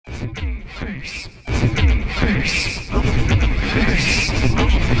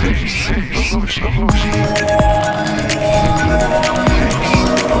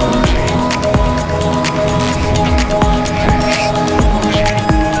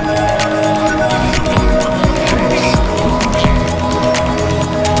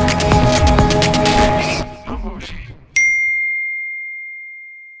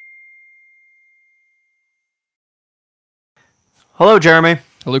Hello, Jeremy.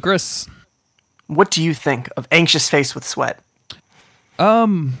 Hello, Chris. What do you think of Anxious Face with Sweat?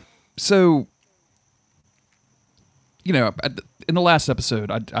 So, you know, in the last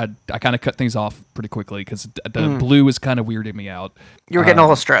episode, I kind of cut things off pretty quickly because the blue was kind of weirding me out. You were getting a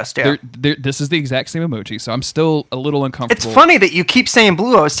little stressed, yeah. This is the exact same emoji, so I'm still a little uncomfortable. It's funny that you keep saying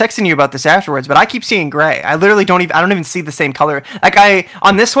blue. I was texting you about this afterwards, but I keep seeing gray. I literally don't even see the same color. Like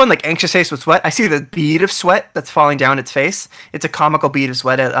on this one, like Anxious Face with Sweat, I see the bead of sweat that's falling down its face. It's a comical bead of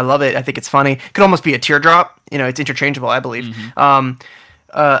sweat. I love it. I think it's funny. It could almost be a teardrop. You know, it's interchangeable, I believe. Mm-hmm.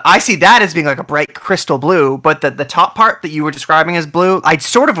 I see that as being like a bright crystal blue, but the top part that you were describing as blue, I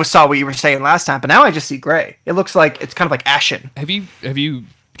sort of saw what you were saying last time, but now I just see gray. It looks like it's kind of like ashen. Have you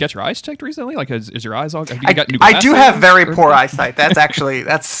got your eyes checked recently? Like, is your eyes all? Have you got new glasses? I do have very poor eyesight. That's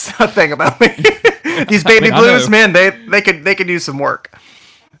a thing about me. These baby blues, man, they could use some work.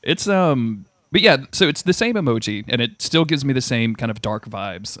 It's But yeah, so it's the same emoji, and it still gives me the same kind of dark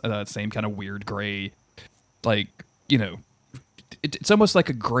vibes, same kind of weird gray, like, you know. It's almost like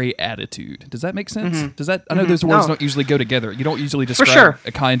a gray attitude. Does that make sense? Mm-hmm. Does that? I know those words don't usually go together. You don't usually describe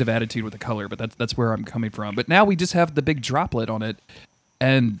a kind of attitude with a color, but that's where I'm coming from. But now we just have the big droplet on it,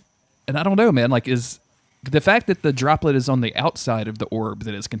 and I don't know, man. Like, is the fact that the droplet is on the outside of the orb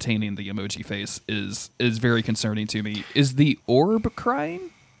that is containing the emoji face is very concerning to me. Is the orb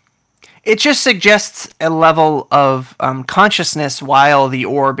crying? It just suggests a level of consciousness while the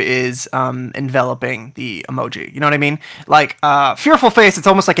orb is enveloping the emoji. You know what I mean? Like, Fearful Face, it's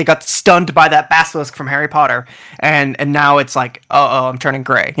almost like it got stunned by that basilisk from Harry Potter, and now it's like, oh, I'm turning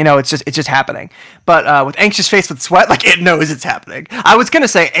gray. You know, it's just happening. But with Anxious Face with Sweat, like, it knows it's happening. I was gonna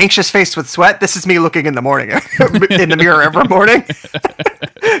say Anxious Face with Sweat. This is me looking in the morning, in the mirror every morning.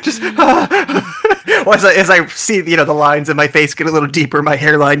 Just as I see, you know, the lines in my face get a little deeper, my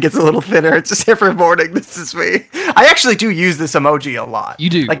hairline gets a little thinner. It's just every morning. This is me. I actually do use this emoji a lot. You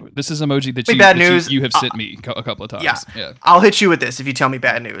do. Like, this is emoji that you have sent me a couple of times. Yeah. I'll hit you with this if you tell me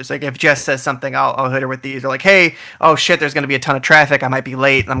bad news. Like, if Jess says something, I'll hit her with these. Or like, hey, oh shit, there's going to be a ton of traffic. I might be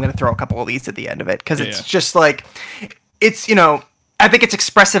late, and I'm going to throw a couple of these at the end of it because it's just like, it's, you know. I think it's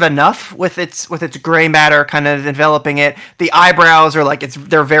expressive enough with its gray matter kind of enveloping it. The eyebrows are like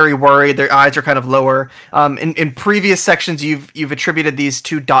they're very worried. Their eyes are kind of lower. In previous sections, you've attributed these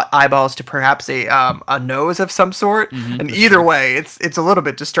two dot eyeballs to perhaps a nose of some sort. Mm-hmm, and either way, it's a little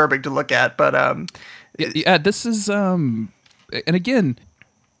bit disturbing to look at. But this is and again,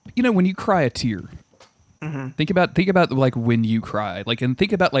 you know, when you cry a tear, think about like when you cry, like, and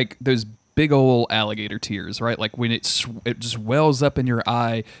think about like those big old alligator tears, right? Like when it just wells up in your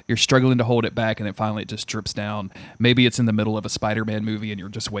eye, you're struggling to hold it back, and then finally it just drips down. Maybe it's in the middle of a Spider-Man movie and you're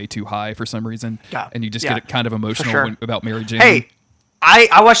just way too high for some reason, and you just get kind of emotional about Mary Jane. Hey,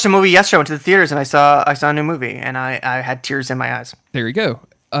 I watched a movie yesterday. I went to the theaters and I saw a new movie, and I had tears in my eyes. There you go.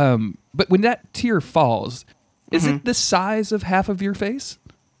 But when that tear falls, is it the size of half of your face?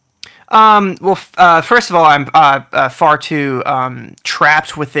 Well, first of all, I'm far too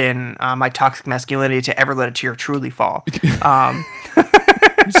trapped within my toxic masculinity to ever let a tear truly fall.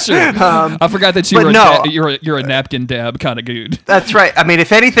 Sure. I forgot that you're a napkin dab kind of dude. That's right. I mean,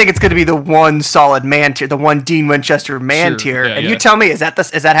 if anything, it's going to be the one solid man tear, the one Dean Winchester man tear. Yeah, and you tell me, is that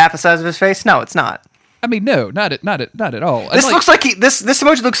half the size of his face? No, it's not. I mean, no, not at all. This looks like this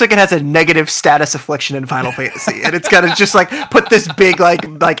emoji looks like it has a negative status affliction in Final Fantasy, and it's got to just like put this big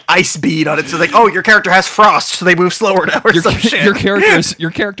like ice bead on it. So like, oh, your character has frost, so they move slower now, or some shit. Your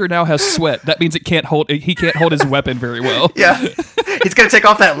character now has sweat. That means he can't hold his weapon very well. Yeah, he's gonna take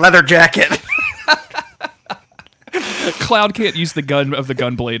off that leather jacket. Cloud can't use the gun of the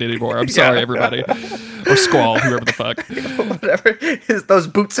gunblade anymore. I'm sorry, everybody. Or Squall, whoever the fuck. Whatever. Those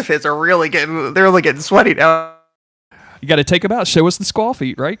boots of his are really getting sweaty now. You got to take them out. Show us the Squall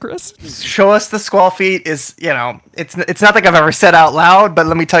feet, right, Chris? Show us the Squall feet is, you know, it's not like I've ever said out loud, but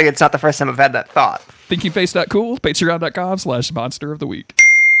let me tell you, it's not the first time I've had that thought. ThinkingFace.cool, patreon.com/monster of the week.